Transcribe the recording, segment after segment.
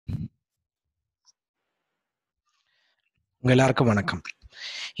உங்க எல்லாருக்கும் வணக்கம்.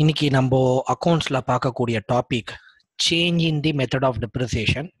 இன்னைக்கு நம்ம அக்கௌண்ட்ஸ்ல பார்க்கக்கூடிய topic change in the method of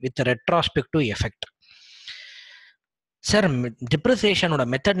depreciation with retrospective effect. Sir, டிப்ரிசியேஷனோட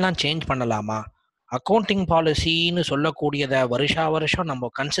மெத்தட்லாம் change பண்ணலாமா? அக்கௌண்டிங் பாலிசின்னு சொல்லக்கூடியதை வருஷம்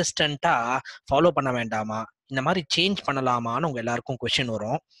நம்ம கன்சிஸ்டண்டா ஃபாலோ பண்ண வேண்டாமா? இந்த மாதிரி சேஞ்ச் பண்ணலாமான்னு உங்க எல்லாருக்கும் கொஸ்டின்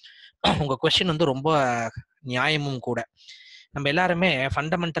வரும். உங்க கொஸ்டின் வந்து ரொம்ப நியாயமும் கூட. நம்ம எல்லாருமே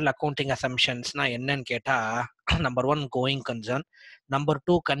ஃபண்டமெண்டல் அக்கௌண்டிங் அசம்ஷன்ஸ்னா என்னன்னு கேட்டா, number 1 going concern, number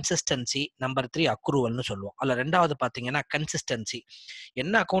 2 consistency, number 3 அக்ரூவல்னு சொல்லுவோம். அதில் ரெண்டாவது பார்த்தீங்கன்னா கன்சிஸ்டன்சி.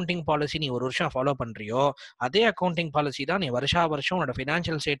 என்ன அக்கௌண்டிங் பாலிசி நீ ஒரு வருஷம் ஃபாலோ பண்றியோ அதே அக்கௌண்டிங் பாலிசி தான் நீ வருஷம் உன்னோட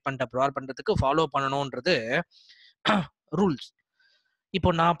ஃபினான்ஷியல் ஸ்டேட்மெண்ட்டை ப்ரிப்பேர் பண்றதுக்கு ஃபாலோ பண்ணணும்ன்றது ரூல்ஸ்.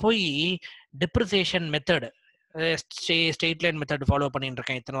 இப்போ நான் போய் depreciation method state line method follow பண்ணிட்டு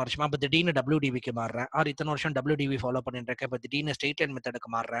இருக்கேன் இத்தனை வருஷமா, இப்போ திடீர்னு WDVக்கு மாறுறேன், இத்தனை வருஷம் WDV ஃபாலோ பண்ணிட்டு இருக்கேன், இப்போ திடீர்னு ஸ்டேட் லைன் மெத்தடுக்கு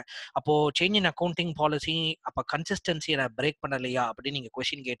மாறுறேன். அப்போ சேஞ்ச் இன் அக்கௌண்டிங் பாலிசி அப்போ கன்சிஸ்டன்சியை நான் பிரேக் பண்ணலையா அப்படின்னு நீங்க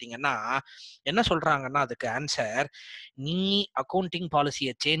கொஸ்டின் கேட்டீங்கன்னா என்ன சொல்றாங்கன்னா அதுக்கு ஆன்சர், நீ அக்கௌண்டிங்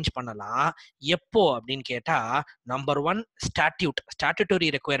பாலிசியை சேஞ்ச் பண்ணலாம். எப்போ அப்படின்னு கேட்டா, நம்பர் 1 ஸ்டாட்யூட்டரி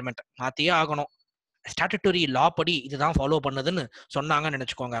ரெக்குயர்மெண்ட் மாத்தியே ஆகணும். ஸ்டாட்டுட்டரி லா படி இதுதான் ஃபாலோ பண்ணுதுன்னு சொன்னாங்கன்னு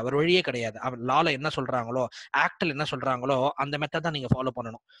நினைச்சுக்கோங்க, அவர் வழியே கிடையாது. அவர் லால என்ன சொல்றாங்களோ, ஆக்ட்ல என்ன சொல்றாங்களோ அந்த மெத்தட் தான் நீங்க ஃபாலோ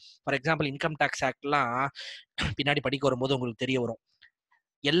பண்ணணும். ஃபார் எக்ஸாம்பிள் இன்கம் டேக்ஸ் ஆக்ட்லாம் பின்னாடி படிக்க வரும்போது உங்களுக்கு தெரிய வரும்.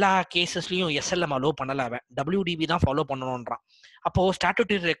 எல்லா கேசஸ்லயும் SLM அலோ பண்ணல, அவன் WDV தான் ஃபாலோ பண்ணணும்ன்றான். அப்போ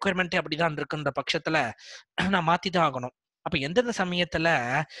ஸ்டாட்டுட்டரி ரெக்குயர்மெண்ட் அப்படிதான் இருக்குன்ற பட்சத்துல நான் மாத்தி தான் ஆகணும். அப்ப எந்தெந்த சமயத்துல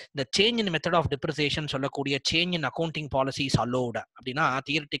இந்த change in method of depreciation சொல்லக்கூடிய change in accounting policies allot அப்படின்னா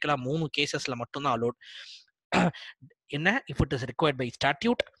தியரிட்டிக்கலா 3 கேசஸ்ல மட்டும்தான் அலோட். என்ன? If it is required by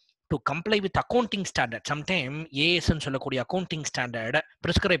statute to comply with accounting standard. Sometime ஏஎஸ்ன்னு சொல்லக்கூடிய அக்கௌண்டிங் ஸ்டாண்டர்ட்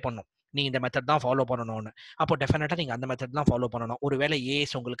பிரிஸ்கிரைப் பண்ணும், நீ இந்த மெத்தட் தான் ஃபாலோ பண்ணணும்னு. அப்போ டெஃபினட்டா நீங்க அந்த மெத்தட் தான் ஃபாலோ பண்ணணும், ஒருவேளை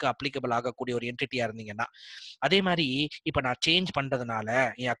ஏஎஸ் உங்களுக்கு அப்ளிகபிள் ஆகக்கூடிய ஒரு என்டிட்டியா இருந்தீங்கன்னா. அதே மாதிரி இப்ப நான் சேஞ்ச் பண்றதுனால,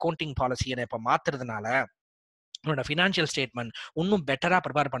 என் அக்கௌண்டிங் பாலிசியை இப்ப மாத்துறதுனால உன்னோட ஃபினான்ஷியல் ஸ்டேட்மெண்ட் இன்னும் பெட்டரா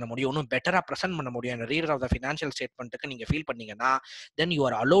ப்ரிப்பேர் பண்ண முடியும், இன்னும் பெட்டரா ப்ரெசென்ட் பண்ண முடியும் ரீடர் ஆஃப் த ஃபினான்ஷியல் ஸ்டேட்மெண்ட்டுக்கு நீங்க ஃபீல் பண்ணீங்கன்னா then you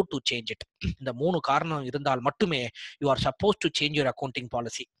are allot to change it. இந்த 3 காரணம் இருந்தால் மட்டுமே you are suppose to change your accounting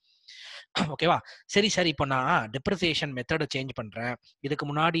policy. ஓகேவா? சரி சார், இப்போ நான் டிப்ரிசியேஷன் மெத்தடை சேஞ்ச் பண்றேன். இதுக்கு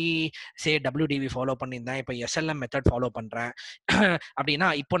முன்னாடி WDV ஃபாலோ பண்ணியிருந்தேன், இப்போ SLM மெத்தட் ஃபாலோ பண்றேன் அப்படின்னா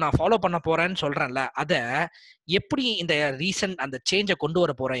இப்போ நான் ஃபாலோ பண்ண போறேன்னு சொல்றேன்ல, அதை எப்படி இந்த ரீசன்ட் அந்த சேஞ்சை கொண்டு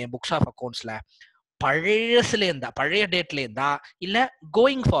வர போறேன் என் புக்ஸ் ஆஃப் அக்கௌண்ட்ஸ்ல? பழைய டேட்ல இருந்தா இல்ல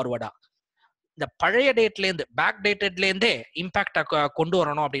கோயிங் ஃபார்வர்டா? இந்த பழைய டேட்ல இருந்து பேக் டேட்டட்ல இருந்தே இம்பாக்ட் கொண்டு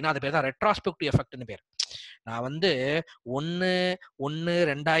வரணும் அப்படின்னா அது பேர் தான் ரெட்ராஸ்பெக்டிவ் எஃபெக்ட்னு பேர். நான் வந்து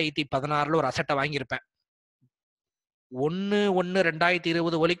 1/1/2016 ஒரு அசெட்டை வாங்கியிருப்பேன்.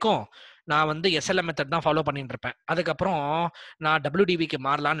 1/1/2020 வரைக்கும் நான் வந்து SLM மெத்தட் தான் ஃபாலோ பண்ணிட்டு இருப்பேன். அதுக்கப்புறம் நான் WDVக்கு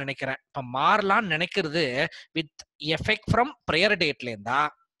மாறலாம்னு நினைக்கிறேன். இப்ப மாறலாம்னு நினைக்கிறது வித் எஃபெக்ட் ஃப்ரம் ப்ரையர் டேட்ல இருந்தா,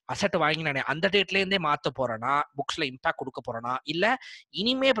 அசெட் வாங்கினேன் அந்த டேட்ல இருந்தே மாத்த போறேனா, புக்ஸ்ல இம்பாக்ட் கொடுக்க போறேனா, இல்ல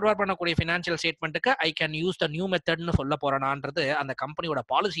இனிமே ப்ரிப்பேர் பண்ணக்கூடிய financial ஸ்டேட்மெண்ட்டுக்கு I can use the new மெத்தட்னு சொல்ல போறேனான்றது அந்த கம்பெனியோட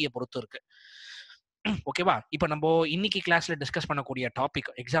பாலிசியை பொறுத்து இருக்கு. ஓகேவா? இப்போ நம்ம இன்னைக்கு கிளாஸ்ல டிஸ்கஸ் பண்ணக்கூடிய டாபிக்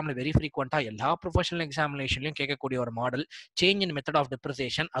எக்ஸாம்ல வெரி ஃப்ரீக்வெண்டா எல்லா ப்ரொஃபஷனல் எக்ஸாமினேஷன்லயும் கேட்கக்கூடிய ஒரு model change in method of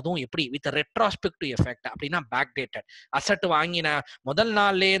depreciation. அதுவும் எப்படி? With retrospective effect. அப்படின்னா பேக் டேட்டட் அசெட் வாங்கின முதல்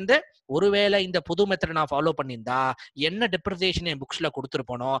நாள்ல இருந்து ஒருவேளை இந்த புது மெத்தட் நான் ஃபாலோ பண்ணியிருந்தா என்ன டிப்ரிசியேஷன் என் புக்ஸ்ல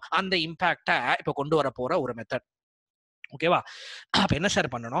கொடுத்துருப்பனோ அந்த இம்பாக்டை இப்போ கொண்டு வர போற ஒரு மெத்தட். ஓகேவா? அப்ப என்ன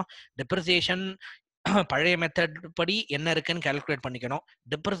சார் பண்ணணும்? டிப்ரிசியேஷன் பழைய மெத்தட் படி என்ன இருக்குன்னு கால்குலேட் பண்ணிக்கணும்.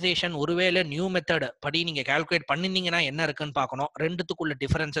 டிப்ரிசியேஷன் ஒருவேளை நியூ மெத்தட் படி நீங்க கால்குலேட் பண்ணிருந்தீங்கன்னா என்ன இருக்குன்னு பார்க்கணும். ரெண்டுத்துக்குள்ள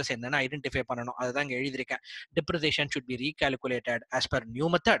டிஃபரன்சஸ் என்னன்னு ஐடென்டிஃபை பண்ணணும். அதுதான் இங்க எழுதியிருக்கேன். Depreciation should be recalculated as per new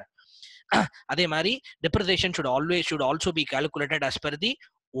method. அதே மாதிரி depreciation should also be calculated as per the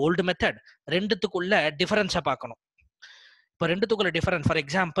old method. ரெண்டுத்துக்குள்ள டிஃபரன்ஸை பார்க்கணும். இப்போ ரெண்டுத்துக்குள்ள டிஃபரன்ஸ், ஃபார்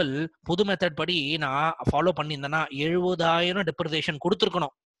எக்ஸாம்பிள் புது மெத்தட் படி நான் ஃபாலோ பண்ணியிருந்தேன்னா 70,000 டிப்ரிசியேஷன்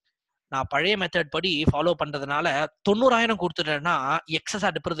கொடுத்துருக்கணும். நான் பழைய மெத்தட் படி ஃபாலோ பண்றதுனால 90,000 கொடுத்துட்டேன்னா எக்ஸஸா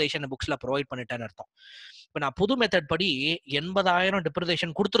டிப்ரிசியேஷன் புக்ஸ்ல ப்ரொவைட் பண்ணிட்டேன்னு அர்த்தம். இப்போ நான் புது மெத்தட் படி 80,000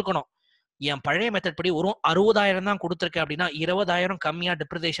 டிப்ரிசியேஷன் கொடுத்துருக்கணும், என் பழைய மெத்தட் படி ஒரு 60,000 தான் கொடுத்துருக்கேன் அப்படின்னா 20,000 கம்மியா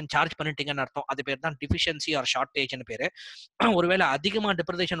டிப்ரிசியேஷன் சார்ஜ் பண்ணிட்டீங்கன்னு அர்த்தம். அது பேர் தான் டிஃபிஷியன்சி ஆர் ஷார்டேஜ்னு பேரு. ஒருவேளை அதிகமா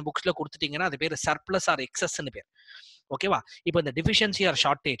டிப்ரிசியேஷன் புக்ஸ்ல கொடுத்துட்டீங்கன்னா அது பேர் சர்ப்ளஸ் ஆர் எக்ஸஸ்ன்னு பேர். ஓகேவா? இப்போ இந்த டிஃபிஷியன்சி ஆர்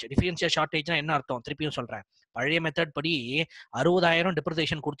ஷார்டேஜ்னா என்ன அர்த்தம் திருப்பியும் சொல்றேன். பழைய மெத்தட் படி 60,000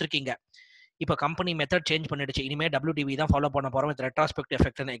 டிப்ரிசியேஷன் கொடுத்துருக்கீங்க, இப்போ கம்பெனி மெத்தட் சேஞ்ச் பண்ணிடுச்சு, இனிமே WDV தான் ஃபாலோ பண்ண போறோம் வித் ரெட்ராஸ்பெக்டிவ்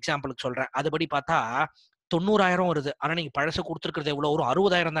எஃபெக்ட்னு எக்ஸாம்பிளுக்கு சொல்றேன். அதுபடி பார்த்தா 90,000 வருது. ஆனா நீங்க பழசு கொடுத்துருக்கிறது எவ்வளவு? ஒரு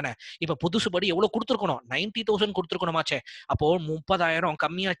 60,000 தானே. இப்ப புதுசு படி எவ்வளவு கொடுத்துருக்கணும்? 90,000 கொடுத்துருக்கணுமாச்சே. அப்போ 30,000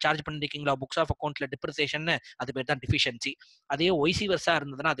 கம்மியா சார்ஜ் பண்ணிருக்கீங்களா புக்ஸ் ஆஃப் அக்கௌண்ட்ல டிப்ரிசியேஷன்? அது பேர் தான் டிஃபிஷியன்சி. அதே ஒய்சி வெர்சா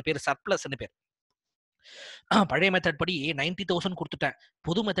இருந்ததுன்னா அது பேர் சர்ப்ளஸ்ன்னு பேர். பழைய மெத்தட் படி 90,000 கொடுத்துட்டேன்,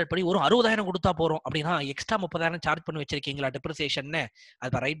 புது மெத்தட் படி ஒரு 60,000 கொடுத்தா போறோம் அப்படின்னா எக்ஸ்ட்ரா 30,000 சார்ஜ் பண்ணி வச்சிருக்கீங்களா டெப்ரிசியேஷன்,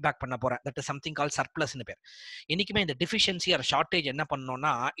 அதை ரைட் பேக் பண்ண போறேன். தட் இஸ் சம்திங் கால் சர்ப்ளஸ்னு பேர். இன்னைக்குமே இந்த டிஃபிஷியன்சி ஆர் ஷார்டேஜ் என்ன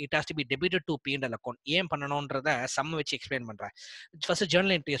பண்ணணும்னா it has to be debited to P&L account. ஏன் பண்ணணும்ன்றத சம் வச்சு எக்ஸ்பிளைன் பண்றேன். ஃபர்ஸ்ட்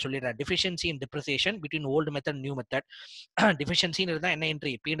ஜர்னல் என்ட்ரியை சொல்லிடுறேன். டிஃபிஷியன்சி இன் depreciation between old method new method. டிஃபிஷியன்சின்னு என்ன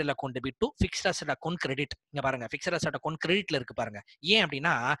entry, P&L account debit to fixed asset account credit. இங்க பாருங்க fixed asset account கிரெடிட்ல இருக்கு பாருங்க. ஏன்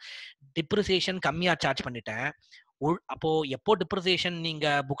அப்படின்னா டிப்ரிசியேஷன் கம்மியா சார்ஜ் பண்ணிட்டேன். அப்போ எப்போ டிப்ரிசியேஷன் நீங்க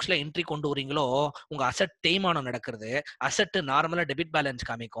புக்ஸ்ல என்ட்ரி கொண்டு வரீங்களோ உங்க அசெட் தேய்மானம் நடக்கிறது. அசெட் நார்மலா டெபிட் பேலன்ஸ்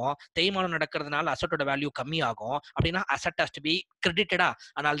காமிக்கும், தேய்மானம் நடக்கிறதுனால அசெட்டோட வேல்யூ கம்மி ஆகும். அப்படின்னா அசெட் ஹஸ் டு பி கிரெடிட்டடா.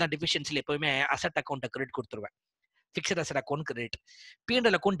 அதனால தான் டிஃபிஷியன்சில எப்பவுமே அசெட் அக்கௌண்ட் கிரெடிட் கொடுத்துருவேன். Fixed asset account credit.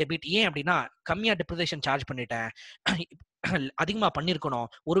 P&L account debit. ஏன் அப்படின்னா கம்மியா டிப்ரிசியேஷன் சார்ஜ் பண்ணிட்டேன், அதிகமா பண்ணிருக்கணும்.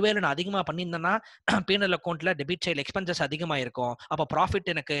 ஒருவேளை நான் அதிகமா பண்ணியிருந்தேன்னா P&L அக்கௌண்ட்ல டெபிட் சைடு எக்ஸ்பென்சஸ் அதிகமா இருக்கும். அப்ப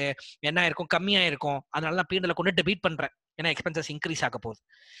ப்ராஃபிட் எனக்கு என்ன இருக்கும், கம்மியா இருக்கும். அதனால தான் P&L அக்கௌண்ட் டெபிட் பண்றேன், ஏன்னா எக்ஸ்பென்சஸ் இன்க்ரீஸ் ஆக போகுது.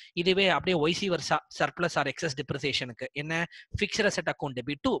 இதுவே அப்படியே YC versa surplus R excess டிப்ரிசியேஷனுக்கு என்ன, fixed asset account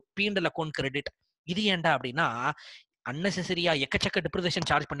debit to P&L account credit. இது ஏன்டா அப்படின்னா அன்னெசரியா எக்கச்சக்க டிப்ரிசியேஷன்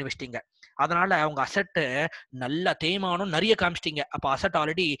சார்ஜ் பண்ணி வச்சிட்டீங்க. அதனால அவங்க அசெட் நல்ல தேய்மானம் நிறைய காமிச்சிட்டீங்க. அப்ப அசெட்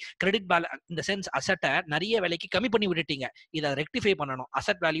ஆல்ரெடி கிரெடிட் பேலன்ஸ் இந்த சென்ஸ் அசெட்டை நிறைய விலைக்கு கம்மி பண்ணி விட்டுட்டீங்க. இதை ரெக்டிஃபை பண்ணணும்,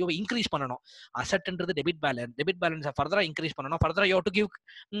 அசெட் வேல்யூவை இன்க்ரீஸ் பண்ணணும். அசெட்ன்றது டெபிட் பேலன்ஸ், டெபிட் பேலன்ஸை ஃபர்தரா இன்க்ரீஸ் பண்ணணும். ஃபர்தரா you have to give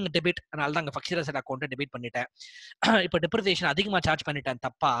debit. அதனால தான் அங்க ஃபிக்ஸ்ட் அசெட் அக்கௌண்ட் டெபிட் பண்ணிட்டேன். இப்போ டிப்ரிசியேஷன் அதிகமா சார்ஜ் பண்ணிட்டேன்,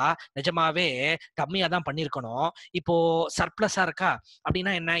 தப்பா? நிஜமாவே கம்மியா தான் பண்ணிருக்கணும். இப்போ சர்ப்ளஸா இருக்கா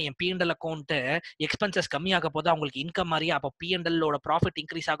அப்படின்னா என்ன, என் P&L அக்கௌண்ட் எக்ஸ்பென்சஸ் கம்மியாக போது அவங்களுக்கு இன்கம் மாதிரியா, அப்போ P&L ஓட ப்ராஃபிட்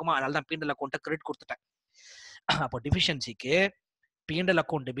இன்க்ரீஸ் ஆகுமா? அதனால தான் P&L அக்கௌண்ட் கிரெடிட் கொடுத்துட்டேன். அப்போ டிஃபிஷியன்சிக்கு P&L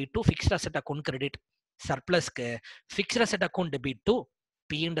account debit to fixed asset account credit, சர்ப்ளஸ்க்கு fixed asset account debit to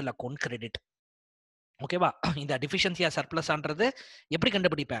P&L account credit. ஓகேவா? இந்த டிஃபிஷியன்சியா சர்ப்ளஸ்ன்றது எப்படி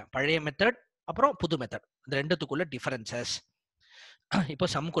கண்டுபிடிப்பேன், பழைய மெத்தட் அப்புறம் புது மெத்தட், இந்த ரெண்டுத்துக்குள்ள டிஃபரன்சஸ். இப்போ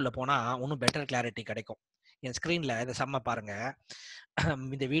சம்குள்ள போனா இன்னும் பெட்டர் கிளாரிட்டி கிடைக்கும். என் ஸ்கிரீன்ல இந்த சம்ம பாருங்க.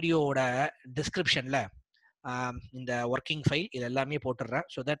 இந்த வீடியோவோட டிஸ்கிரிப்ஷன்ல இந்த ஒர்க்கிங் ஃபைல் இது எல்லாமே போட்டுடுறேன்.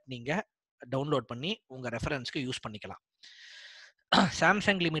 ஸோ தட் நீங்க டவுன்லோட் பண்ணி உங்க ரெஃபரன்ஸ்க்கு யூஸ் பண்ணிக்கலாம்.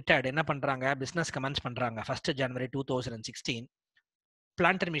 சாம்சங் லிமிடெட் என்ன பண்றாங்க, பிசினஸ் கமென்ஸ் பண்றாங்க 1 January 2016.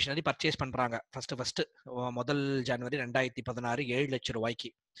 பிளான்ட் மிஷினரி பர்ச்சேஸ் பண்றாங்க ஃபர்ஸ்ட் முதல் ஜனவரி 2016 7 லட்சம்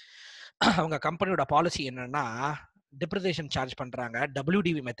ரூபாய்க்கு. அவங்க கம்பெனியோட பாலிசி என்னன்னா டிப்ரிசியேஷன் சார்ஜ் பண்றாங்க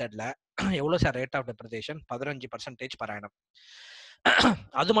WDV மெத்தட்ல. எவ்வளவு sir rate of depreciation? 15% per annum.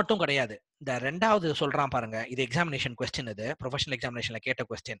 அது மட்டும் கிடையாது, இந்த ரெண்டாவது சொல்றான் பாருங்க, இது எக்ஸாமினேஷன் கொஸ்டின், இது ப்ரொஃபஷனல் எக்ஸாமினேஷன்ல கேட்ட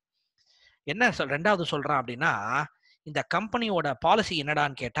கொஸ்டின். என்ன ரெண்டாவது சொல்றான் அப்படின்னா இந்த கம்பெனியோட பாலிசி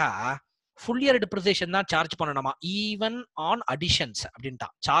என்னடான்னு கேட்டா ஃபுல் இயர் டிப்ரிசியேஷன் தான் சார்ஜ் பண்ணணுமா, ஈவன் ஆன் அடிஷன்ஸ் அப்படின்ட்டா.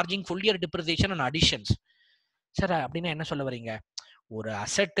 Charging full year depreciation on additions. Sir அப்படின்னா என்ன சொல்ல வரீங்க, ஒரு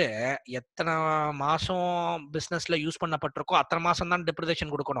அசெட்டு எத்தனை மாசம் பிசினஸ்ல யூஸ் பண்ணப்பட்டிருக்கோ அத்தனை மாசம் தான்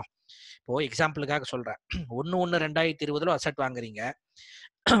டிப்ரிசியேஷன் கொடுக்கணும். இப்போ எக்ஸாம்பிளுக்காக சொல்றேன், 1/1/2020 அசெட் வாங்குறீங்க,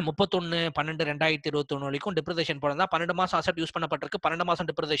 31/12/2021 வரைக்கும் டிப்ரிசியேஷன் போடலாம். 12 மாசம் அசெட் யூஸ் பண்ணப்பட்டிருக்கு, 12 மாசம்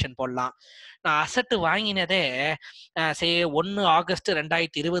டிப்ரிசியேஷன் போடலாம். நான் அசெட் வாங்கினதே 1 ஆகஸ்ட்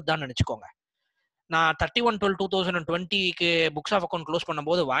 2020 தான் நினைச்சுக்கோங்க. நான் 31/12/2020க்கு புக்ஸ் ஆஃப் அக்கௌண்ட் க்ளோஸ்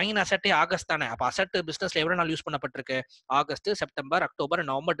பண்ணும்போது வாங்கின அசெட்டே ஆகஸ்ட் தானே. அப்போ அசெட் பிசினஸ்ல எவ்வளவு நாள் யூஸ் பண்ணப்பட்டிருக்கு, August, September, October,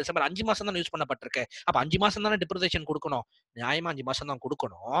 November, December, 5 மாசம் தான் யூஸ் பண்ணப்பட்டிருக்கு. அப்ப 5 மாசம் தானே டிப்ரிசியேஷன் கொடுக்கணும், நியாயமா 5 மாசம் தான்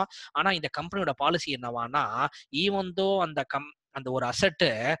கொடுக்கணும். ஆனா இந்த கம்பெனியோட பாலிசி என்னவானா, ஈவன் தோ அந்த ஒரு அசெட்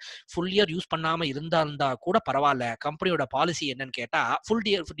ஃபுல் இயர் யூஸ் பண்ணாம இருந்தா கூட பரவாயில்ல, கம்பெனியோட பாலிசி என்னன்னு கேட்டா ஃபுல்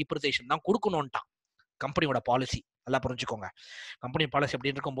இயர் டிப்ரிசியேஷன் தான் கொடுக்கணும்ட்டான் கம்பெனியோட பாலிசி. நல்லா புரிஞ்சுக்கோங்க, கம்பெனி பாலிசி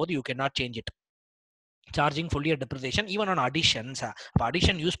அப்படி இருக்கும்போது you can not change it. Charging full year depreciation even on additions. அப்போ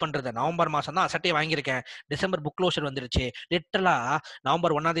அடிஷன் யூஸ் பண்றது நவம்பர் மாசம் தான் அசட்டே வாங்கியிருக்கேன், டிசம்பர் புக் க்ளோஷர் வந்துருச்சு, லிட்டரலா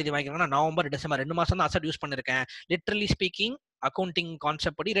நவம்பர் 1ஆம் தேதி வாங்கிருக்கேன்னா நவம்பர் டிசம்பர் 2 மாசம் தான் அசட் யூஸ் பண்ணிருக்கேன். லிட்டரலி ஸ்பீக்கிங் அக்கௌண்டிங்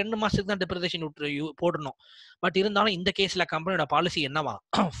கான்செப்ட் படி 2 மாசத்துக்கு தான் டிப்ரிசியேஷன் போடணும். பட் இருந்தாலும் இந்த கேஸ்ல கம்பெனியோட பாலிசி என்னவா,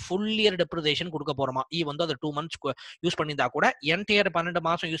 ஃபுல் இயர் டிப்ரிசியேஷன் கொடுக்க போறோமா. வந்து அது 2 months யூஸ் பண்ணியிருந்தா கூட என்டையர் 12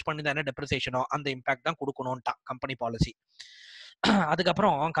 மாசம் யூஸ் பண்ணியிருந்தா என்ன டிப்ரிசியேஷனோ அந்த இம்பாக்ட் தான் கொடுக்கணும்ட்டா கம்பெனி பாலிசி.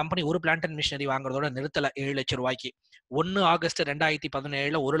 அதுக்கப்புறம் கம்பெனி ஒரு பிளான்ட் அண்ட் மிஷினரி வாங்குறதோட நிறுத்தல 7 லட்சம் ரூபாய்க்கு. 1 ஆகஸ்ட்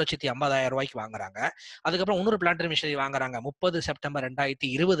 2017 1,50,000 ரூபாய்க்கு வாங்குறாங்க. அதுக்கப்புறம் இன்னொரு பிளான்ட் அண்ட் மிஷினரி வாங்குறாங்க 30 செப்டம்பர்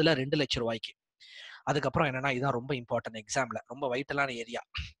 2020 2 லட்சம் ரூபாய்க்கு. அதுக்கப்புறம் என்னன்னா இதுதான் ரொம்ப இம்பார்ட்டன்ட், எக்ஸாம்ல ரொம்ப வைட்டலான ஏரியா,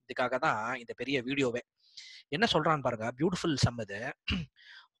 இதுக்காக தான் இந்த பெரிய வீடியோவே. என்ன சொல்றான்னு பாருங்க, பியூட்டிஃபுல் சம் இது.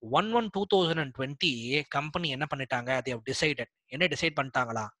 1/1/2020 கம்பெனி என்ன பண்ணிட்டாங்க, they have decided, என்ன டிசைட்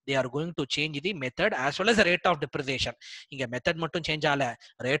பண்ணிட்டாங்களா, they are going to change the method as well as the rate of depreciation. இங்க மெத்தட் மட்டும் சேஞ்ச் ஆகல,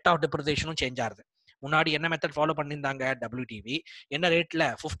 ரேட் ஆஃப் டிப்ரிசியேஷனும் சேஞ்ச் ஆகுது. முன்னாடி என்ன மெத்தட் ஃபாலோ பண்ணியிருந்தாங்க, WTV என்ன ரேட்ல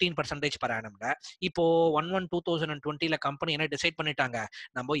 15% per annumல. இப்போ 1/1/2020 கம்பெனி என்ன டிசைட் பண்ணிட்டாங்க,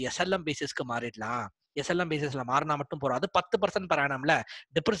 நம்ம SLM பேசிஸ்க்கு மாறிடலாம். எஸ்எல்எம் பேசிஸ்ல மாறினா மட்டும் போறாது 10% per annumல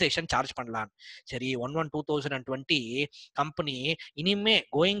டிப்ரிசியேஷன் சார்ஜ் பண்ணலாம். சரி 1/1/2020 கம்பெனி இனிமே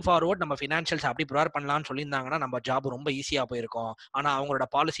கோயிங் ஃபார்வர்ட் நம்ம ஃபினான்ஷியல்ஸ் அப்படி ப்ரிப்பேர் பண்ணலாம்னு சொல்லியிருந்தாங்கன்னா நம்ம ஜாப் ரொம்ப ஈஸியா போயிருக்கும். ஆனா அவங்களோட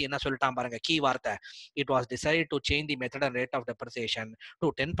பாலிசி என்ன சொல்லிட்டான் பாருங்க, கீ வார்த்தை, it was decide to change the method and rate of depreciation to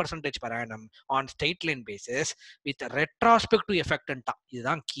 10% per annum on straight line basis with retrospective effect.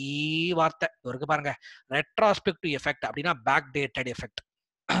 இதுதான் கீ வார்த்தை இருக்கு பாருங்க. ரெட்ராஸ்பெக்டிவ் எஃபெக்ட் அப்படின்னா back dated effect.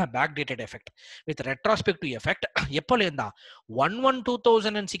 backdated effect with retrospective effect எப்போல இருந்தா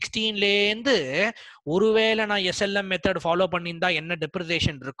 1/1/2016 இருந்து ஒருவேளை நான் SLM method follow பண்ணியிருந்தா என்ன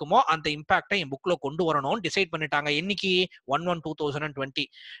டெப்ரிசியேஷன் இருக்குமோ அந்த இம்பாக்டை என் புக்ல கொண்டு வரணும்னு டிசைட் பண்ணிட்டாங்க. இன்னைக்கு 1/1/2020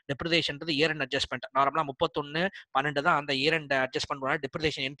 டெப்ரிசியேஷன் இயர் அண்ட் அட்ஜஸ்ட்மெண்ட் நார்மலா 31/12 தான் அந்த இயர் அண்ட் அட்ஜஸ்ட்மெண்ட் பண்ண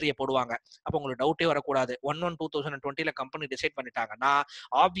டெப்ரிசியேஷன் என்ட்ரியை போடுவாங்க. அப்போ உங்களுக்கு டவுட்டே வரக்கூடாது. 1/1/2020 கம்பெனி டிசைட் பண்ணிட்டாங்கன்னா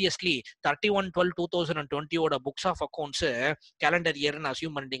obviously 31/12/2020 books of accounts calendar இயர்னு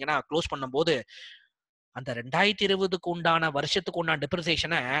assume பண்ணிட்டீங்கன்னா க்ளோஸ் பண்ணும்போது அந்த 2020 உண்டான வருஷத்துக்கு உண்டான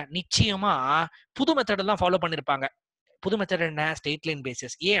டெப்ரிசியேஷனை நிச்சயமா புது மெத்தட் தான் ஃபாலோ பண்ணிருப்பாங்க. புது மெத்தட் என்ன? Straight line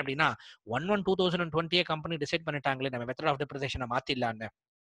basis. ஏன் அப்படின்னா 1/1/2020 கம்பெனி டிசைட் பண்ணிட்டாங்களே நம்ம மெத்தட் ஆஃப் டெப்ரிசியேஷனை மாத்திடலான்னு.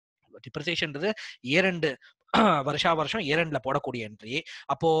 டிப்ரிசியேஷன்றது இயர் எண்டு வருஷா வருஷம் இயர் எண்ட்ல போடக்கூடிய என்ட்ரி.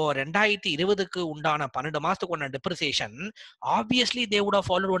 அப்போ 2020 உண்டான 12 மாசத்துக்கு உண்டான depreciation obviously they would have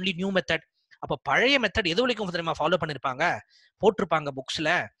followed only new method. அப்ப பழைய மெத்தட் எது வரைக்கும் தெரியுமா ஃபாலோ பண்ணிருப்பாங்க, போட்டிருப்பாங்க புக்ஸ்ல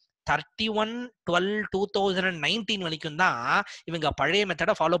 31/12/2019 வரைக்கும் தான் இவங்க பழைய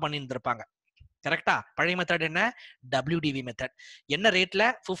மெத்தடை ஃபாலோ பண்ணிட்டு இருப்பாங்க. கரெக்டா? பழைய மெத்தட் என்ன? டபிள்யூடிவி மெத்தட். என்ன ரேட்ல?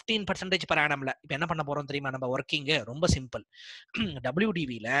 15% per annumல. இப்ப என்ன பண்ண போறோம் தெரியுமா நம்ம ஒர்க்கிங்? ரொம்ப சிம்பிள்.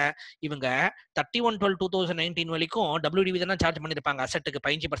 டபிள்யூடிவில இவங்க 31/12/2019 வரைக்கும் டபிள்யூடிவி தானே சார்ஜ் பண்ணிருப்பாங்க அசெட்டுக்கு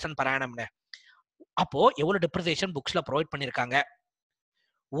 15% per annumனு. அப்போ எவ்வளவு டெப்ரிசியேஷன் புக்ஸ்ல ப்ரொவைட் பண்ணிருக்காங்க?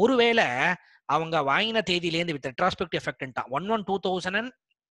 ஒருவேளை அவங்க வாங்கின தேதியிலேருந்து வித் ரெட்ராஸ்பெக்டிவ் எஃபெக்ட்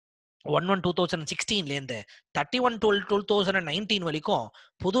 1/1/2016 இருந்து 31/12/2019 வரைக்கும்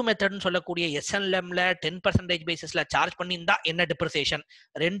புது மெத்தட்னு சொல்லக்கூடிய எஸ்எல்எம்ல 10% பேசிஸ்ல சார்ஜ் பண்ணியிருந்தா என்ன டிப்ரிசியேஷன்?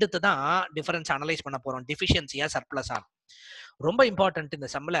 ரெண்டுத்து தான் டிஃபரன்ஸ் அனலைஸ் பண்ண போறோம். டிஃபிஷியன்சியா சர்ப்ளஸா? ரொம்ப இம்பார்ட்டன்ட். இந்த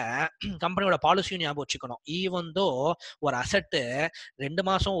சம்ல கம்பெனியோட பாலிசியும் ஞாபகம் வச்சுக்கணும். ஈவன் தோ ஒரு அசெட் 2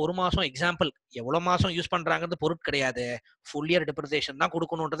 மாசம் 1 மாசம் எக்ஸாம்பிள் எவ்வளவு மாசம் யூஸ் பண்றாங்கிறது பொருட் கிடையாது. ஃபுல் இயர் டெப்ரிசியேஷன் தான்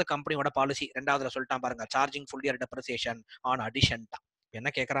கொடுக்கணும்ன்றது கம்பெனியோட பாலிசி. ரெண்டாவதுல சொல்லிட்டான் பாருங்க, charging full year depreciation on addition தான். என்ன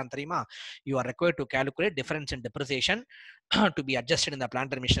கேட்கறான் தெரியுமா? You are required to calculate difference in depreciation to be adjusted in the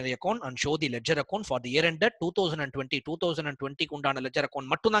plant and machinery account and show the ledger account for the year ended 2020 உண்டான ledger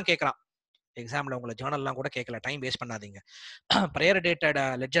account மட்டும் தான் கேட்கறான். எக்ஸாம்ல உங்களை ஜேர்னல்லாம் கூட கேட்கல, டைம் வேஸ்ட் பண்ணாதீங்க. ப்ரையர் டேட்டட்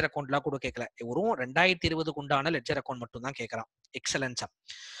லெட்ஜர் அக்கௌண்ட்லாம் கூட கேட்கல, வெறும் 2020 உண்டான லெட்ஜர் அக்கௌண்ட் மட்டும் தான் கேட்கறான். எக்ஸலன்ஸா?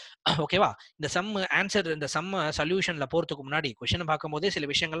 ஓகேவா? இந்த சம் ஆன்சர், இந்த சம் சொல்யூஷன்ல போறதுக்கு முன்னாடி கொஸ்டின் பார்க்கும்போதே சில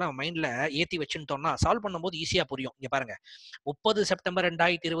விஷயங்கள்லாம் மைண்ட்ல ஏத்தி வச்சுட்டோம்னா சால்வ் பண்ணும்போது ஈஸியா புரியும். இங்க பாருங்க, 30 செப்டம்பர்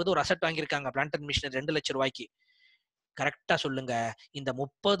 2020 ஒரு அசெட் வாங்கியிருக்காங்க பிளான்ட் அண்ட் மிஷினரி 2 லட்சம் ரூபாய்க்கு. கரெக்டா சொல்லுங்க, இந்த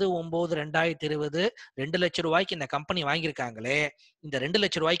 30/9/2020 2 லட்சம் ரூபாய்க்கு இந்த கம்பெனி வாங்கியிருக்காங்களே, இந்த 2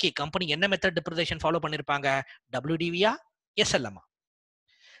 லட்சம் ரூபாய்க்கு கம்பெனி என்ன மெத்தட் டிப்ரிசியேஷன் ஃபாலோ பண்ணிருப்பாங்க? டபிள்யூடிவியா எஸ்எல்எம்மா?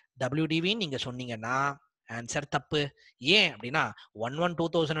 டபிள்யூடிவி நீங்க சொன்னீங்கன்னா ஆன்சர் தப்பு. ஏன் அப்படின்னா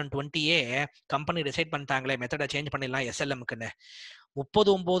 1/1/2020 கம்பெனி டிசைட் பண்ணிட்டாங்களே மெத்தடை சேஞ்ச் பண்ணிடலாம் எஸ்எல்எம்க்குன்னு.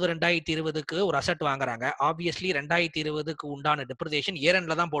 30/9/2020 ஒரு அசெட் வாங்குறாங்க. ஆப்வியஸ்லி 2020 உண்டான டிப்ரிசியேஷன் இயர்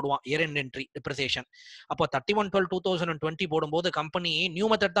எண்ட்ல தான் போடுவான், இயர் எண்ட் என்ட்ரி டிப்ரிசியேஷன். அப்போ 31/12/2020 போடும்போது கம்பெனி நியூ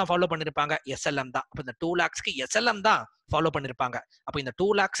மெத்தட் தான் ஃபாலோ பண்ணிருப்பாங்க, எஸ்எல்எம் தான். அப்போ இந்த 2 lakhsக்கு எஸ்எல்எம் தான் ஃபாலோ பண்ணிருப்பாங்க. அப்போ இந்த 2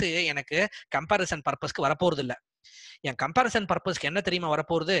 lakhs எனக்கு கம்பேரிசன் பர்பஸ்க்கு வரப்போறது இல்ல. என் கம்பேரிசன் பர்பஸ்க்கு என்ன தெரியுமா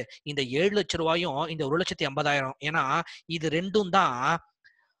வரப்போகுது? இந்த 7 லட்சம் ரூபாயும் இந்த 1,50,000. ஏன்னா இது ரெண்டும் தான்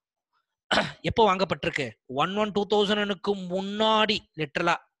எப்போ வாங்கப்பட்டிருக்கு? 1/1/2000 முன்னாடி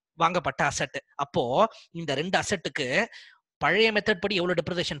லிட்டரலா வாங்கப்பட்ட அசெட். அப்போ இந்த 2 அசெட்டுக்கு பழைய மெத்தட் படி எவ்வளவு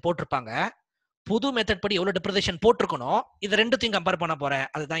டெப்ரிசியேஷன் போட்டிருப்பாங்க, புது மெத்தட் படி எவ்வளவு டெப்ரிசியேஷன் போட்டிருக்கணும், இது ரெண்டுத்தையும் கம்பேர் பண்ண போறேன்.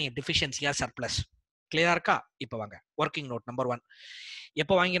 அதுதான் என் டிஃபிஷியன்சியா சர்ப்ளஸ். கிளியரா இருக்கா? இப்ப வாங்க ஒர்க்கிங் நோட் நம்பர் 1.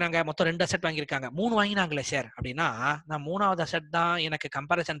 எப்போ வாங்கினாங்க? மொத்தம் 2 அசெட் வாங்கியிருக்காங்க. 3 வாங்கினாங்களே சார் அப்படின்னா, நான் 3வது அசெட் தான் எனக்கு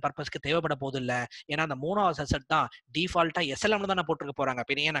கம்பேரிசன் பர்பஸ்க்கு தேவைப்பட போது இல்ல. ஏன்னா அந்த 3வது அசெட் தான் டிஃபால்ட்டா எஸ்எல்எம் தான் போட்டுருக்க போறாங்க.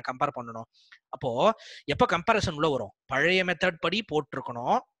 அப்ப ஏன் நான் கம்பேர் பண்ணணும்? அப்போ எப்போ கம்பேரிசன் உள்ள வரும்? பழைய மெத்தட் படி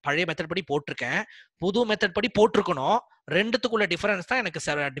போட்டிருக்கணும், பழைய மெத்தட் படி போட்டிருக்கேன், புது மெத்தட் படி போட்டிருக்கணும். ரெண்டுத்துக்குள்ள டிஃபரன்ஸ் தான் எனக்கு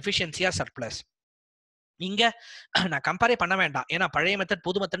டிஃபிஷியன்சியா சர்ப்ளஸ். இங்க நான் கம்பேரே பண்ண வேண்டாம். ஏன்னா பழைய மெத்தட்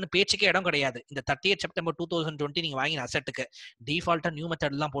புது மெத்தட்னு பேச்சுக்கே இடம் கிடையாது. இந்த 30 செப்டம்பர் 2020 நீங்க வாங்கின அசெட்டுக்கு டிஃபால்ட்டா நியூ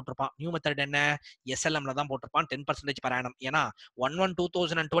மெத்தட் தான் போட்டிருப்பான். நியூ மெத்தட் என்ன? எஸ்எல்எம்ல தான் போட்டிருப்பான், 10% per annum. ஏன்னா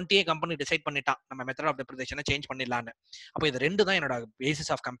 1/1/2020 கம்பெனி டிசைட் பண்ணிட்டான் நம்ம மெத்தட் ஆஃப் டெப்ரிசியேஷனை சேஞ்ச் பண்ணிடலான்னு. அப்போ இது ரெண்டு தான் என்னோட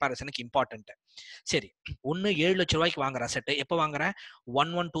பேசிஸ் ஆஃப் கம்பேரிசனுக்கு இம்பார்ட்டன்ட். சரி, 7 லட்சம் ரூபாய்க்கு வாங்குற அசெட் எப்போ வாங்குறேன்?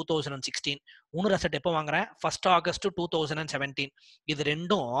 1/1/2016. இன்னொரு அசெட் எப்போ வாங்குறேன்? 1 ஆகஸ்ட் 2017. இது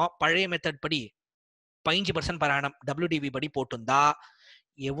ரெண்டும் பழைய மெத்தட் படி 15% per annum WDV படி போட்டுந்தா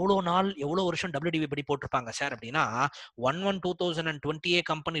எவ்வளோ நாள் எவ்வளோ வருஷம் WDV படி போட்டிருப்பாங்க சார் அப்படின்னா 1/1/2020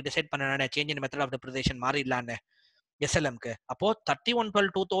 கம்பெனி டிசைட் பண்ண change in method of depreciation மாறிடலான்னு SLMக்கு. அப்போ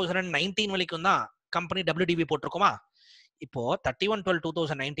 31/12/2019 வரைக்கும் தான் கம்பெனி WDV போட்டிருக்குமா? இப்போ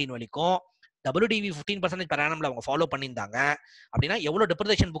 31/12/2019 வரைக்கும் WDV 15% per annumல அவங்க ஃபாலோ பண்ணியிருந்தாங்க அப்படின்னா எவ்வளவு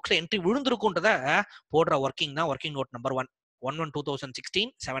டெப்ரிசியேஷன் புக்ஸ்ல என்ட்ரி விழுந்திருக்குன்றத போடுற ஒர்க்கிங் தான் ஒர்க்கிங் நோட் நம்பர் 1. 1/1/2016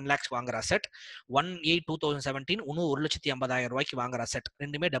 7 lakhs வாங்குற அசெட், 1/8/2017 இன்னும் 1,50,000 ரூபாய்க்கு வாங்குற அசெட்,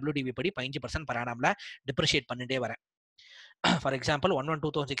 ரெண்டுமே WDV படி 15% per annumல டிப்ரிஷியேட் பண்ணிட்டே வரேன். For example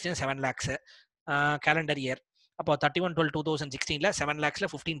 1/1/2016 7 lakhs calendar year. அப்போ 31/12/2016ல 7 lakhsல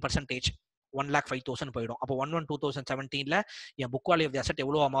 15% 1,05,000 போயிடும். அப்போ 1/1/2017ல என் book value of the asset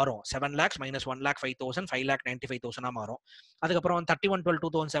எவ்வளவா மாறும்? 7 lakhs minus 1,05,000 5,95,000 மாறும். அதுக்கப்புறம்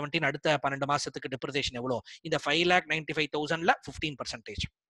 31/12/2017 அடுத்த 12 மாசத்துக்கு டிப்ரிசியேஷன் எவ்வளோ? இந்த 5,95,000ல 15%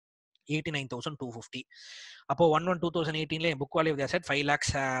 89,250. அப்போ 1/1/2018ல என் book value of the asset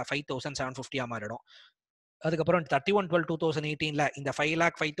 5,05,750 மாறிடும். அதுக்கப்புறம் 31/12/2018ல இந்த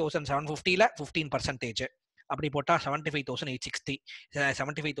 5,05,750ல 15% அப்படி போட்டா 75,860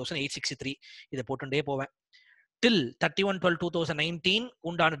 75,863 இதை போட்டுட்டே போவேன். டில் 31/12/2019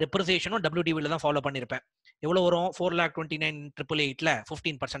 உண்டான டெப்ரிசியேஷனும் WDVல தான் ஃபாலோ பண்ணிருப்பேன். எவ்வளவு வரும்? 4,29,888ல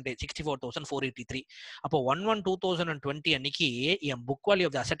 15% 64,483. அப்போ 1/1/2020 அன்னைக்கு என் book value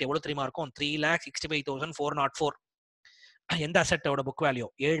of the asset எவ்வளவு தெரியுமா இருக்கும்? 3,65,404. எந்த அசெட்டோட புக் வேல்யூ?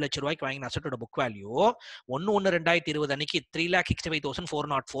 7 லட்சம் ரூபாய்க்கு வாங்கின அசெட்டோட புக் வேல்யூ 1/1/2020 அன்னைக்கு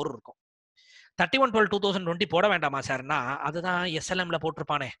 3,65,404 இருக்கும். 31/12/2020 போட வேண்டாமா சார்னா அதுதான் SLMல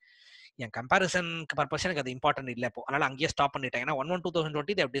போட்டிருப்பானே. என் கம்பேரிசனுக்கு பர்பஸ் எனக்கு அது இம்பார்ட்டன்ட் இல்லை இப்போ, அதனால அங்கேயே ஸ்டாப் பண்ணிட்டேன். ஏன்னா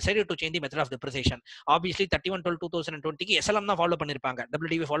 1/1/2020 they have decided to change the method of depreciation. Obviously 31/12/2020க்கு SLM தான் ஃபாலோ பண்ணிருப்பாங்க,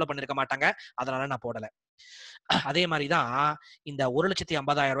 WDV ஃபாலோ பண்ணிருக்க மாட்டாங்க, அதனால நான் போடல. அதே மாதிரி தான் இந்த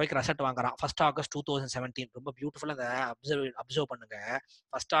 1,50,000 ரூபாய்க்கு அசெட் வாங்குறான் 1 August 2017. ரொம்ப பியூட்டிஃபுல்லா அதை அப்சர்வ் பண்ணுங்க.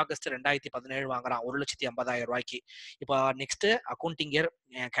 1 August 2017 வாங்குறான் 1,50,000 ரூபாய்க்கு. இப்போ நெக்ஸ்ட் அக்கௌண்டிங் இயர்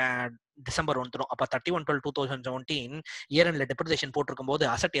டிசம்பர் வந்துடும். அப்ப 31/12/2017 இயர் எண்ட்ல டெப்ரிசியேஷன் போட்டிருக்கும் போது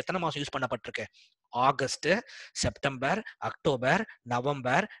அசெட் எத்தனை மாசம் யூஸ் பண்ணப்பட்டிருக்கு? August, September, October,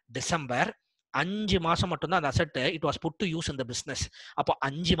 November, December 5 மாசம் மட்டும்தான் அந்த asset it was put to use in the business. அப்போ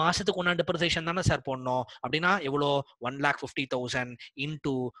 5 மாசத்துக்கு ஒன்னா டெப்ரிசியேஷன் தானே சார் போடணும். அப்படின்னா எவ்வளோ? 1,50,000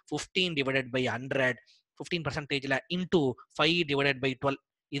 into 15 divided by 100 15%ல into 5 divided by 12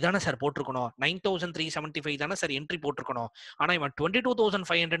 இதானே சார் போட்டிருக்கணும். 9,375 தானே சார் என்ட்ரி போட்டிருக்கணும். ஆனா இவன்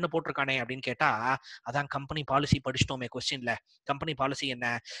 22,500 போட்டிருக்கானே அப்படின்னு கேட்டா அதான் கம்பெனி பாலிசி படிச்சிட்டோமே கொஸ்டின்ல. கம்பெனி பாலிசி என்ன?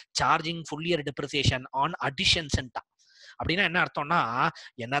 Charging full year depreciation on additions. அப்படின்னா என்ன அர்த்தம்னா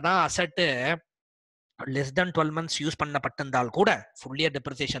என்னதான் asset less than 12 months use பண்ணப்பட்டிருந்தால் கூட ஃபுல் இயர்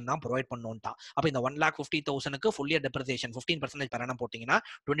டெப்ரிசியேஷன் தான் ப்ரொவைட் பண்ணுவோம்ட்டா. அப்போ இந்த 1,50,000க்கு full year depreciation 15% per annum போட்டீங்கன்னா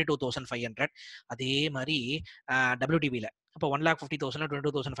 22,500. அதே மாதிரி WDVல இப்போ 1,50,000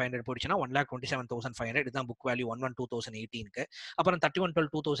 22,500 போயிடுச்சுன்னா 1,27,500. இதுதான் புக் வேல்யூ 1/1/2018க்கு. அப்புறம்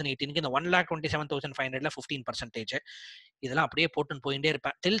 31/12/2018க்கு இந்த 1,27,500ல 15%. இதெல்லாம் அப்படியே போட்டுன்னு போயிட்டே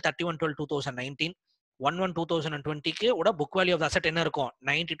இருப்பேன் டில் 31/12/2019. 1/1/2020க்கு ஓட புக் வேல்யூ ஆஃப் அசெட் என்ன இருக்கும்?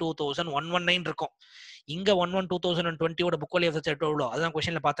 92,119 இருக்கும். இங்க 1/1/2020 ஓட புக் வேல்யூ ஆஃப் அசெட் எவ்வளோ? அதான்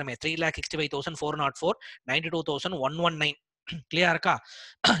क्वेश्चनல பார்த்தோமே 3,65,404 92,119. கிளியரா இருக்கா?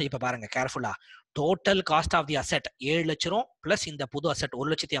 இப்ப பாருங்க கேர்ஃபுல்லா. Total cost of the asset 7 லட்சம் பிளஸ் இந்த புது asset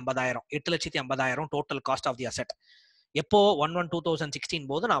 1,50,000 8,50,000 total cost of the asset. எப்போ 1/1/2016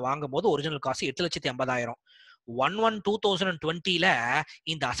 போது நான் வாங்கும் போது ஒரிஜினல் காஸ்ட் 8,50,000. 1/1/2020ல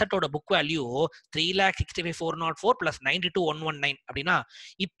இந்த அசெட்டோட புக் வேல்யூ 3,65,404 பிளஸ் 92,119. அப்படின்னா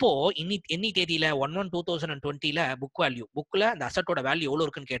இப்போ இன்னி தேதியில 1/1/2020ல புக் வேல்யூ புக்ல அந்த அசெட்டோட வேல்யூ எவ்வளவு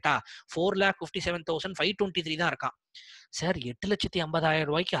இருக்குன்னு கேட்டா 4,57,523 தான் இருக்கான். சார் 8,50,000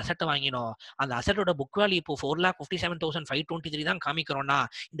 ரூபாய்க்கு அசெட் வாங்கினோம், அந்த அசெட்டோட புக் வேல்யூ இப்போ 4,57,523 தான் காமிக்கிறோம்னா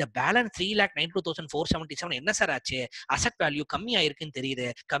இந்த பேலன்ஸ் 3,92,477 என்ன சார் ஆச்சு? அசெட் வேல்யூ கம்மி ஆயிருக்குன்னு தெரியுது.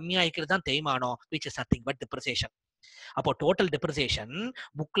 கம்மி ஆயிருக்கிறது தான் தேய்மானம், which is nothing but depreciation. அப்போ டோட்டல் டெப்ரிசியேஷன்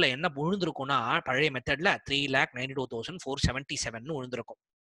புக்ல என்ன விழுந்திருக்கும்னா பழைய மெத்தட்ல 3,92,477 விழுந்திருக்கும்.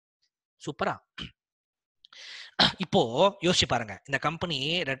 சூப்பரா. இப்போ யோசிச்சு பாருங்க, இந்த company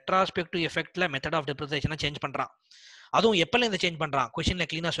retrospective எஃபெக்ட்ல method of டெப்ரிசியேஷனை change பண்றான். அதுவும் எப்பல இருந்து சேஞ்ச் பண்றான்? क्वेश्चनல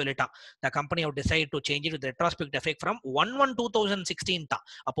க்ளீனா சொல்லிட்டான். the company have decided to change it with retrospective effect from 1/1/2016 தான்.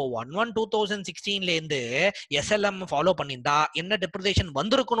 அப்போ 1/1/2016ல இருந்து SLM ஃபாலோ பண்ணிருந்தா என்ன டெப்ரிசியேஷன்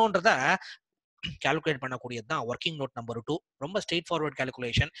வந்திருக்கணும்ன்றத கால்குலேட் பண்ணக்கூடியது தான் ஒர்க்கிங் நோட் நம்பர் 2. ரொம்ப straight forward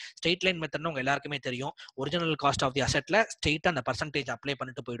calculation. Straight line மெத்தட்னு உங்க எல்லாருக்குமே தெரியும். ஒரிஜினல் காஸ்ட் ஆஃப் தி அசெட்ல ஸ்ட்ரெயிட்டா அந்த பர்சன்டேஜ் அப்ளை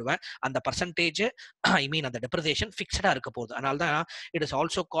பண்ணிட்டு போயிடுவேன். அந்த பர்சன்டேஜ் ஐ மீன் அந்த டெப்ரிசியேஷன் ஃபிக்ஸ்டா இருக்க போகுது. அதனால தான் it is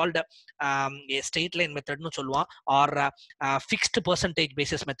also called straight line மெத்தட்னு சொல்லுவான், ஆர் ஃபிக்ஸ்டு பர்சன்டேஜ்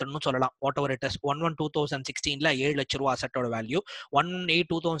பேசிஸ் மெத்தட்னு சொல்லலாம். What ever it is. 1/1/2016 7 லட்ச ரூபா அசெட்டோட வேல்யூ,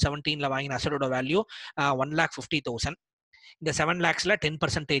 1/8/2017 வாங்கின அசெட்டோட வேல்யூ 1,50,000. இந்த 7 lakhsல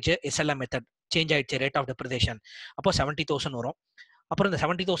 10% SLM மெத்தட் சேஞ்ச் ஆயிடுச்சு, ரேட் ஆஃப் டெப்ரிசியேஷன். அப்போ 70,000 வரும். அப்புறம் இந்த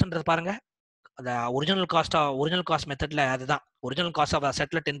 70,000 பாருங்க, அந்த ஒரிஜினல் காஸ்ட் மெத்தட்ல அதுதான் ஒரிஜினல் காஸ்ட் ஆஃப்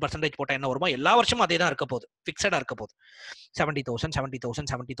அசெட்ல 10% போட்டா என்ன வருமோ எல்லா வருஷமும் அதே தான் இருக்க போகுது, ஃபிக்ஸடா இருக்க போகுது.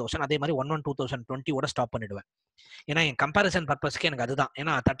 70,000 அதே மாதிரி 1/1/2020 ஸ்டாப் பண்ணிடுவேன். ஏன்னா என் கம்பேரிசன் பர்பஸ்க்கு எனக்கு அதுதான்.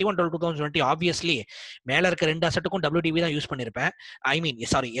 ஏன்னா 31/12/2020 ஆப்வியஸ்லி மேல இருக்க ரெண்டு அசெட்டுக்கும் WDV தான் யூஸ் பண்ணிருப்பேன், ஐ மீன்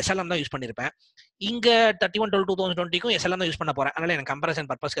சாரி SLM தான் யூஸ் பண்ணிருப்பேன். இங்க 31/12/2020க்கும் SLM தான் யூஸ் பண்ண போறேன். அதனால எனக்கு கம்பேரிசன்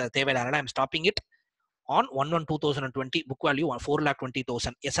பர்பஸ்க்கு அது தேவையில்லை. அதனால I'm stopping it on 1/1/2020 book value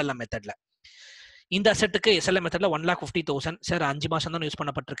 4,20,000 SLM மெத்தட்ல. இந்த அசெட்டுக்கு SLM மெத்தட்ல 1,50,000 சார் 5 மாசம் தான் யூஸ்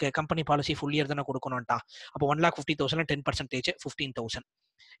பண்ணப்பட்டிருக்கு, கம்பெனி பாலிசி ஃபுல் இயர் தானே கொடுக்கணும்ட்டா. அப்போ 1,50,000 10% 15,000.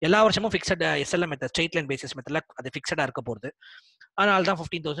 எல்லா வருஷமும் fixed SLM method straight line basis மெத்தட்ல அது ஃபிக்ஸடா இருக்க போகுது. அதனால தான்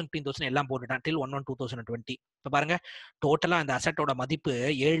 15,000 எல்லாம் போட்டுட்டேன் டில் 1/1/2020. இப்போ பாருங்க, டோட்டலா அந்த அசெட்டோட மதிப்பு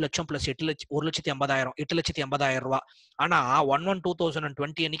 7 லட்சம் பிளஸ் 1,50,000 8,50,000 ரூபாய். ஆனா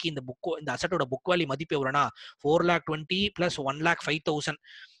 1/1/2020 அன்னைக்கு இந்த அசெட்டோட புக் வேல்யூ மதிப்பு எவ்வளோனா 4,20,000 பிளஸ் 1,05,000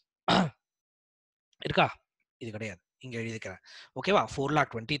 இருக்கா? இது கிடையாது, இங்க எழுதிக்கிறேன். ஓகேவா?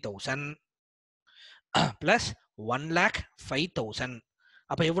 4,20,000 பிளஸ் 1,05,000.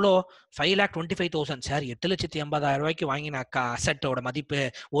 அப்ப எவ்வளோ? 5,25,000 சார். 8,80,000 ரூபாய்க்கு வாங்கின அசெட்டோட மதிப்பு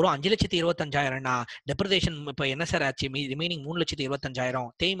ஒரு 5,25,000. டெப்ரிசியேஷன் இப்ப என்ன சார் ஆச்சு? ரிமைனிங் 3,25,000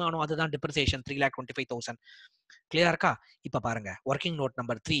 தேய்மானம், அதுதான் டெப்ரிசியேஷன் 3,25,000. கிளியரா இருக்கா? இப்ப பாருங்க, ஒர்க்கிங் நோட்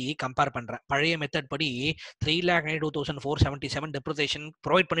நம்பர் 3 கம்பேர் பண்றேன். பழைய மெத்தட் படி 3,92,477 டெப்ரிசியேஷன்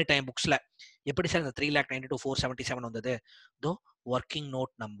ப்ரொவைட் பண்ணிட்டேன் புக்ஸ்ல. எப்படி சார் இந்த 3,92,477 வந்தது? தோ ஒர்க்கிங்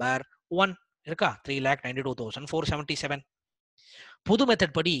நோட் நம்பர் 1 இருக்கா, 3,92,477. புது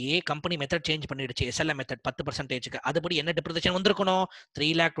மெத்தட் படி கம்பெனி மெத்தட் சேஞ்ச் பண்ணிடுச்சு, SLM மெத்தட் 10%. அதுபடி என்ன டெப்ரிசியேஷன் வந்திருக்கணும்?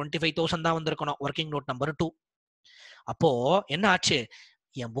 3,25,000 தான் வந்திருக்கணும், ஒர்க்கிங் நோட் நம்பர் 2. அப்போ என்ன ஆச்சு?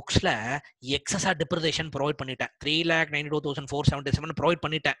 என் புக்ஸ்ல எக்ஸஸா டெப்ரிசியேஷன் ப்ரொவைட் பண்ணிட்டேன். 3,92,477 ப்ரொவைட்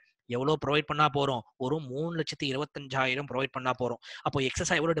பண்ணிட்டேன். எவ்வளவு ப்ரொவைட் பண்ணா போறோம்? ஒரு 3,25,000 ப்ரொவைட் பண்ணா போறோம். அப்போ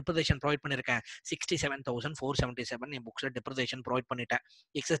எக்ஸஸா எவ்வளவு டெப்ரிசியேஷன் ப்ரொவைட் பண்ணிருக்கேன்? 67,477 என் புக்ஸ்ல டெப்ரிசியேஷன் ப்ரொவைட் பண்ணிட்டேன்.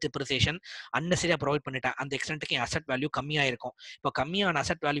 எக்ஸஸ் டெப்ரிசியேஷன் அன்னெசரியா ப்ரொவைட் பண்ணிட்டேன். அந்த எக்ஸ்டென்ட்க்கு என் அசெட் வேல்யூ கம்மியா இருக்கும். இப்போ கம்மியான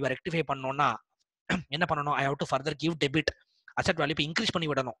அசெட் வேல்யூ ரெக்டிஃபை பண்ணணும்னா என்ன பண்ணணும்? I have to further give debit. Asset value இப்போ இன்க்ரீஸ் பண்ணி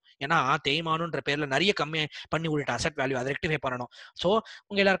விடணும். ஏன்னா தேய்மானுன்ற பேர்ல நிறைய கம்மி பண்ணி விட்டுட்ட அசெட் வேல்யூ, அதை ரெக்டிஃபை பண்ணணும். ஸோ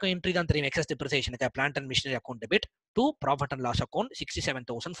உங்க எல்லாருக்கும் என்ட்ரி தான் தெரியும். Excess டெப்ரிசியேஷனுக்கு plant and machinery account debit to profit and loss account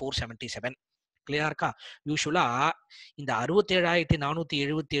 67,477. கிளியரா இருக்கா? யூஸ்வலா இந்த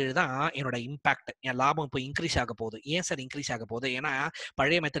 67,477 தான் என்னோட இம்பாக்ட். என் லாபம் இப்போ இன்க்ரீஸ் ஆக போகுது. ஏன் சார் இன்க்ரீஸ் ஆக போகுது? ஏன்னா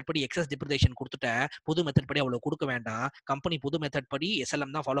பழைய மெத்தட் படி எக்ஸஸ் டெப்ரிசியேஷன் கொடுத்துட்ட, புது மெத்தட் படி அவ்வளவு கொடுக்க வேண்டாம். கம்பெனி புது மெத்தட் படி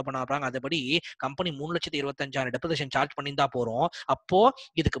SLM தான் ஃபாலோ பண்ண போறாங்க. அதுபடி கம்பெனி 3,25,000 டெப்ரிசியேஷன் சார்ஜ் பண்ணி தான் போறோம். அப்போ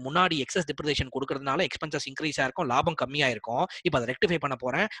இதுக்கு முன்னாடி எக்ஸஸ் டெப்ரிசியேஷன் கொடுக்கறதுனால எக்ஸ்பென்சஸ் இன்க்ரீஸ் ஆயிருக்கும், லாபம் கம்மியா இருக்கும். இப்போ அதை ரெக்டிஃபை பண்ண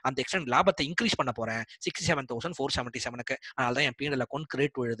போறேன். அந்த எக்ஸ்டென்ட் லாபத்தை இன்க்ரீஸ் பண்ண போறேன் 67,477க்கு. அதனால தான் என் P&L அக்கௌண்ட்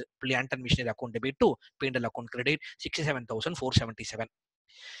கிரெடிட் விழுது. Plant and machinery account debit to P&L account credit 67,477.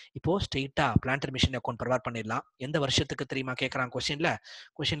 இப்போ ஸ்ட்ரெயிட்டா plant and machinery account prepare பண்ணிடலாம். எந்த வருஷத்துக்கு தெரியுமா கேட்கறான் கொஸ்டின்ல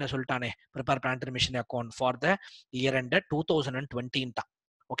சொல்லிட்டானே, prepare plant and machinery account for the year end 2020 தான்.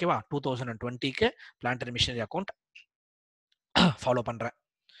 ஓகேவா? 2020க்கு plant and machinery account follow பண்றேன்.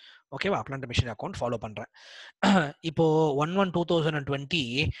 ஓகேவா? Plant and machinery account follow பண்றேன். இப்போ 1/1/2020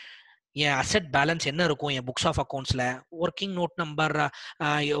 என் அசெட் பேலன்ஸ் என்ன இருக்கும் என் books of அக்கௌண்ட்ஸ்ல? Working note number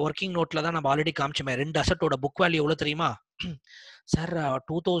working நோட்ல தான் நம்ம ஆல்ரெடி காமிச்சோமே. ரெண்டு அசெட்டோட புக் வேல்யூ எவ்வளவு தெரியுமா சார்?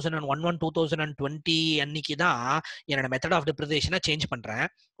 2020 அன்னைக்கு தான் என்னோட மெத்தட் ஆஃப் டெப்ரிசியேஷனை சேஞ்ச் பண்றேன்.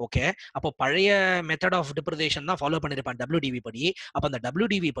 ஓகே, அப்போ பழைய மெத்தட் ஆஃப் டெப்ரிசியேஷன் தான் ஃபாலோ பண்ணிருப்பேன் WDV படி. அப்போ அந்த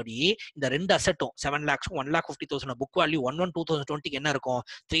WDV படி இந்த ரெண்டு அசெட்டும் 7 lakhs 1,50,000 புக் வேல்யூ 1/1/2020 என்ன இருக்கும்?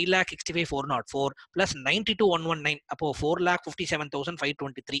 3,65,404 பிளஸ் 92,119. அப்போ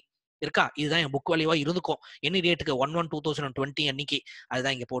 4,57,523 இருக்கா? இதுதான் என் புக் வேல்யூவா இருந்துக்கும். என்ன ரேட்டுக்கு? 1/1/2020 அன்னைக்கு.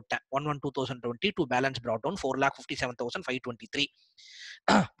 அதுதான் இங்க போட்டேன். 1/1/2020 டு பேலன்ஸ் brought down 4,57,523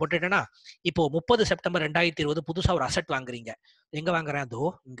 போட்டுட்டேனா? இப்போ 30 செப்டம்பர் 2020 புதுசா ஒரு அசெட் வாங்குறீங்க. எங்க வாங்குறேன்? அதோ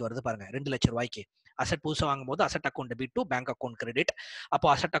இங்க வருது பாருங்க, 2 லட்சம் ரூபாய்க்கு அசெட் புதுசா வாங்கும் போது asset account debit to bank account credit. அப்போ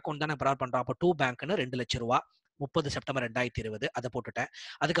அசெட் அக்கௌண்ட் தானே ப்ரிப்பேர் பண்றோம். அப்போ டூ பேங்க்னு 2 லட்சம் ரூபாய் 30 செப்டம்பர் 2020 அதை போட்டுட்டேன்.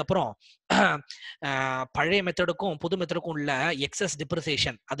 அதுக்கப்புறம் பழைய மெத்தடுக்கும் புது மெத்தடுக்கும் உள்ள எக்ஸஸ்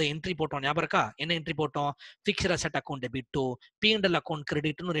டிப்ரிசியேஷன் அதை என்ட்ரி போட்டோம். ஞாபகம் இருக்கா? என்ன என்ட்ரி போட்டோம்? Fixed asset account debit to P&L account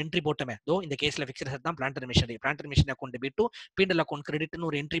கிரெடிட்னு ஒரு என்ட்ரி போட்டோமே. தோ இந்த கேஸ்ல ஃபிக்ஸ்ட் அசெட் தான் plant and missionary account debit to P&L account கிரெடிட்னு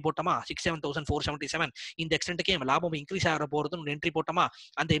ஒரு என்ட்ரி போட்டோமா? 67,477 இந்த எக்ஸ்டென்ட்க்கே லாபம் இன்க்ரீஸ் ஆகிற போறதுன்னு ஒரு என்ட்ரி போட்டோமா?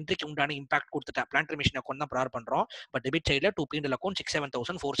 அந்த என்ட்ரிக்கு உண்டான இம்பாக்ட் கொடுத்துட்டேன். பிளான்ட் அண்ட் மிஷனரி அக்கௌண்ட் தான் ப்ரார் பண்றோம். பட் டெபிட் சைட்ல டு P&L அக்கௌண்ட்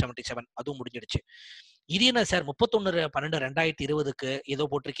 67,477 அதுவும் முடிஞ்சிடுச்சு. இது என்ன சார் 31/12/2020க்கு ஏதோ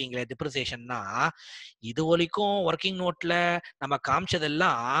போட்டிருக்கீங்களே டிப்ரிசியேஷன்னா? இது வரைக்கும் ஒர்க்கிங் நோட்ல நம்ம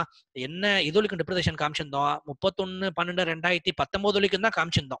காமிச்சதெல்லாம் என்ன? இது வரைக்கும் டிப்ரிசியேஷன் காமிச்சிருந்தோம் 31/12/2019 வரைக்கும் தான்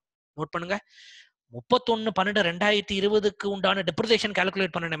காமிச்சிருந்தோம். நோட் பண்ணுங்க. 31/12/2020க்கு உண்டான டிப்ரிசியேஷன்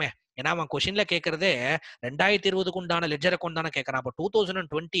கால்குலேட் பண்ணணுமே. ஏன்னா அவன் கொஸ்டின்ல கேட்கறதே 2020க்கு உண்டான லெட்ஜர் அக்கௌண்ட் தானே கேட்கறான். அப்போ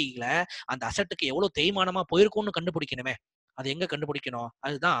 2020ல அந்த அசெட்டுக்கு எவ்வளவு தேய்மானமா போயிருக்கும்னு கண்டுபிடிக்கணுமே. அது எங்க கண்டுபிடிக்கணும்?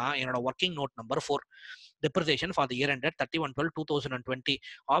 அதுதான் என்னோட working note number 4. depreciation for the year ended 31/12/2020.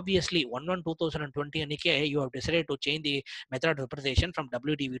 Obviously 1/1/2020 அன்னைக்கே you have decided to change the method of depreciation from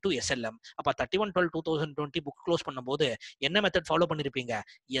WDV to SLM. அப்ப 31/12/2020 புக் க்ளோஸ் பண்ணும்போது என்ன மெத்தட் ஃபாலோ பண்ணிருப்பீங்க?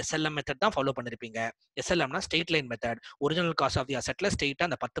 SLM மெத்தட் தான் ஃபாலோ பண்ணிருப்பீங்க. SLMனா straight line method. Original cost of the அசெட்ல ஸ்ட்ரெயிட்டா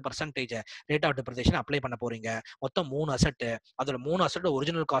அந்த 10% rate of depreciation apply பண்ண போறீங்க. மொத்தம் 3 அசெட். அதுல 3 அசெட்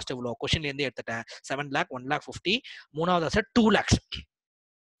ஒரிஜினல் காஸ்ட் எவ்வளவு? கொஸ்டின்ல இருந்து எடுத்துட்டேன். 7 lakh, 1 lakh 50. மூணாவது அசெட் 2 lakhs.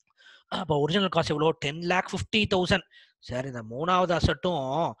 அப்போ ஒரிஜினல் காஸ்ட் எவ்வளோ? 10,50,000. சார் இந்த மூணாவது அசட்டும்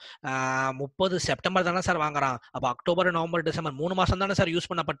 30 செப்டம்பர் தானே சார் வாங்குறான். அப்போ அக்டோபர், நவம்பர், டிசம்பர் 3 மாசம் தானே சார் யூஸ்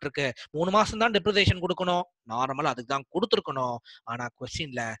பண்ணப்பட்டிருக்கு. 3 மாசம் தான் டிப்ரிசியேஷன் கொடுக்கணும். நார்மலா அதுக்கு தான் கொடுத்துருக்கணும். ஆனா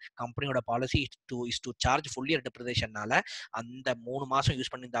கொஸ்டின்ல கம்பெனியோட policy is to charge full year டிப்ரிசியேஷனால அந்த 3 மாசம்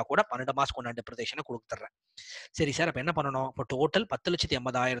யூஸ் பண்ணியிருந்தா கூட 12 மாசம் கொண்ட டிப்ரிசியேஷனை கொடுத்துட்றேன். சரி சார், அப்ப என்ன பண்ணணும்? இப்போ டோட்டல்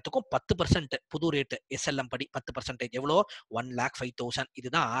 10,80,000க்கும் 10% புது ரேட்டு SLM படி 10% எவ்வளோ? 1,05,000.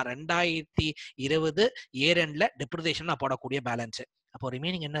 இதுதான் 2020 இயர் எண்ட்ல டிப்ரிசியேஷன் போடக்கூடிய பேலன்ஸ். அப்போ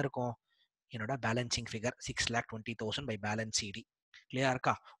ரிமைனிங் என்ன இருக்கும்? என்னோட balancing figure 6,20,000 by balance CD. கிளியரா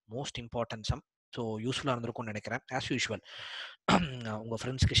இருக்கா? Most important some. ஸோ யூஸ்ஃபுல்லாக இருந்திருக்கும்னு நினைக்கிறேன். ஆஸ் யூஷுவல் உங்கள்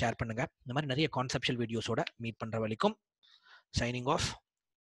ஃப்ரெண்ட்ஸ்க்கு ஷேர் பண்ணுங்க. இந்த மாதிரி நிறைய கான்செப்ஷுவல் வீடியோஸோட மீட் பண்ணுற வரைக்கும் signing off.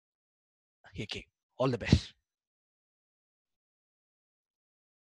 AK. All the best.